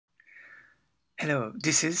Hello,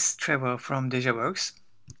 this is Trevor from DejaWorks.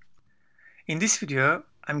 In this video,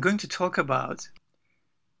 I'm going to talk about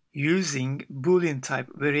using Boolean type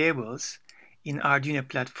variables in Arduino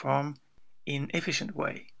platform in efficient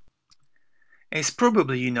way. As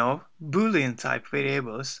probably you know, Boolean type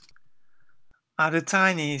variables are the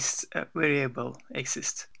tiniest variable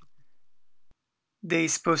exist. They're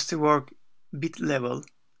supposed to work bit level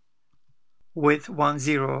with 1,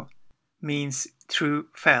 0 means true,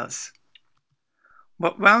 false.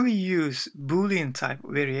 But when we use Boolean type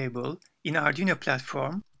variable in Arduino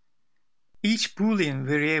platform, each Boolean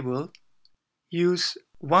variable use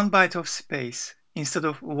 1 byte of space instead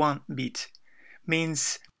of 1 bit.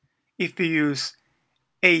 Means if we use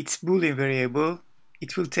 8 Boolean variable,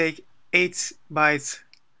 it will take 8 bytes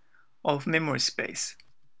of memory space.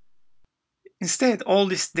 Instead, all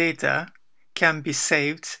this data can be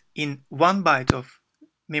saved in 1 byte of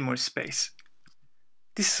memory space.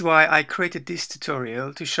 This is why I created this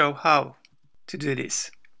tutorial to show how to do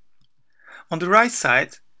this. On the right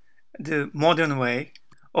side, the modern way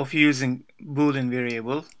of using Boolean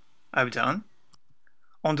variable I've done.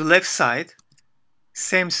 On the left side,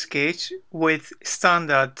 same sketch with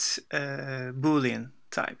standard Boolean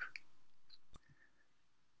type.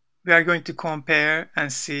 We are going to compare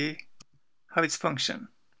and see how it's function.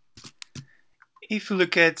 If you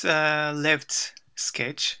look at left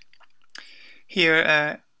sketch,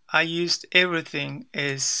 here I used everything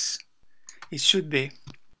as it should be.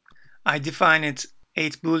 I defined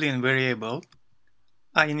 8 Boolean variable.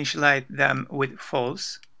 I initialize them with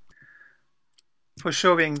false. For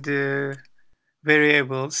showing the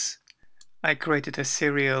variables, I created a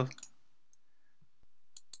serial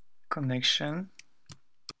connection.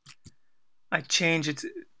 I changed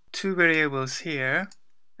 2 variables here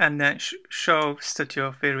and then show statue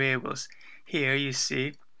of variables. Here you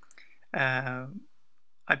see I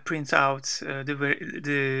print out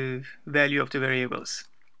the value of the variables.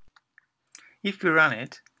 If we run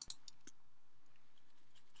it,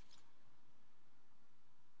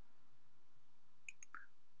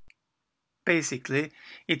 basically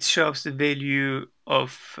it shows the value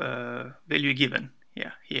of value given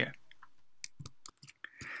here.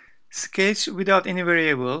 Sketch without any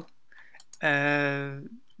variable, 200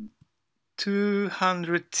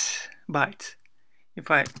 byte. If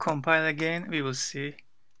I compile again, we will see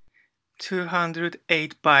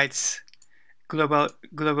 208 bytes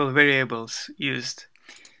global variables used.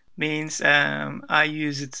 Means I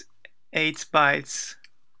used 8 bytes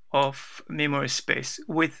of memory space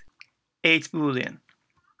with 8 Boolean.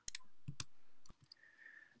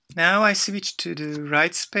 Now I switch to the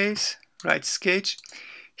right sketch.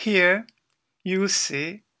 Here you will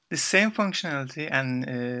see the same functionality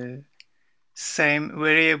and same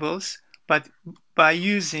variables, but by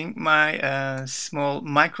using my small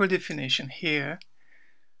micro definition here,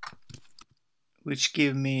 which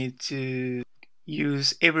give me to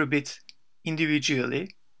use every bit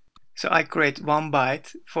individually. So I create 1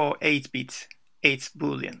 byte for 8 bits, 8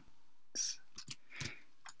 Boolean.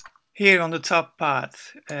 Here on the top part,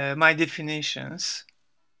 my definitions,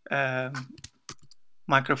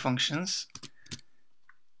 micro functions.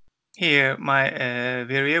 Here my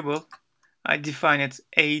variable, I define it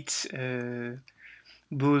 8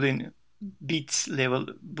 Boolean bit level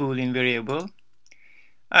Boolean variable.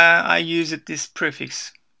 I use this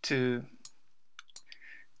prefix to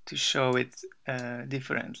show it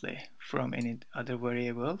differently from any other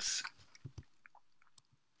variables.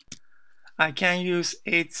 I can use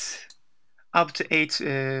up to 8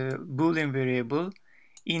 Boolean variable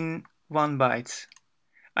in 1 byte.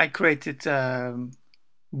 I created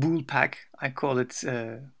bool pack. I call it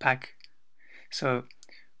pack. So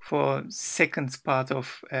for second part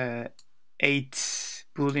of 8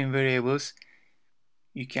 Boolean variables,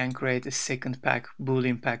 you can create a second pack,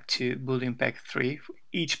 Boolean pack 2, Boolean pack 3.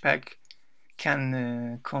 Each pack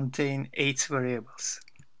can contain 8 variables,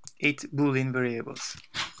 8 Boolean variables.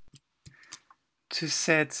 To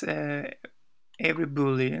set every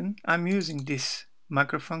Boolean, I'm using this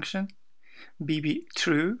macro function. bb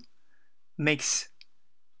true makes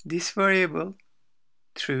this variable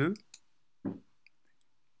true,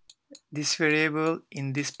 this variable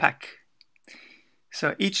in this pack.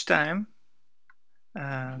 So each time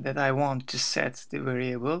that I want to set the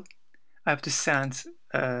variable, I have to send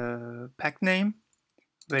pack name,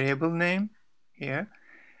 variable name here,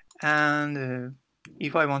 and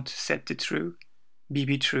if I want to set the true,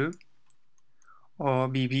 bb true or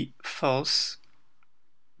bb false,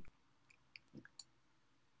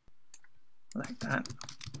 like that,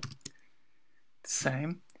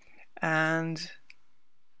 same. And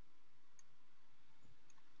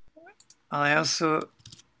I also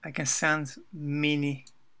I can send many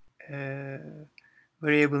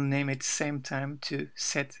variable name at the same time to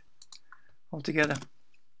set them all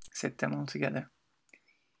together.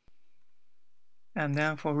 And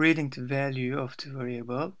then for reading the value of the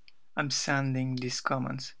variable, I'm sending these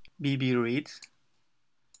commands: bb_read,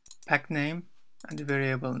 pack name, and the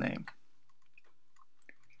variable name.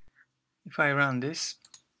 If I run this,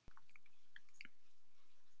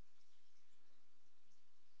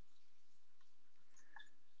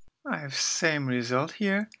 I have same result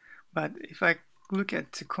here, but if I look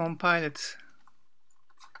at the compiled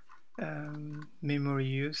memory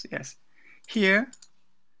use, yes, here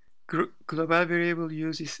global variable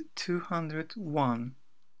use is 201.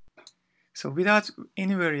 So without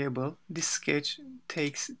any variable, this sketch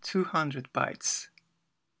takes 200 bytes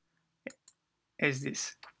as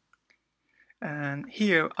this. And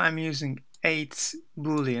here I'm using 8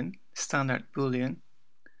 Boolean, standard Boolean,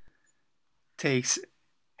 takes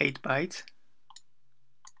 8 bytes.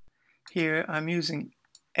 Here I'm using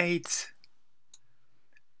 8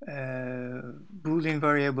 Boolean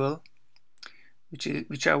variable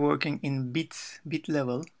which are working in bit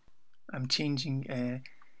level. I'm changing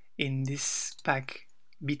in this pack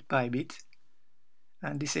bit by bit,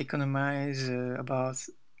 and this economize about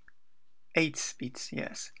 8 bits,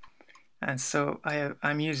 yes. And so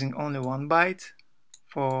I'm using only 1 byte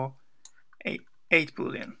for 8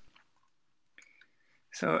 Boolean.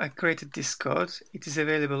 So I created this code. It is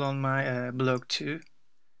available on my blog too.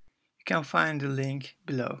 You can find the link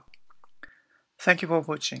below. Thank you for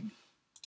watching.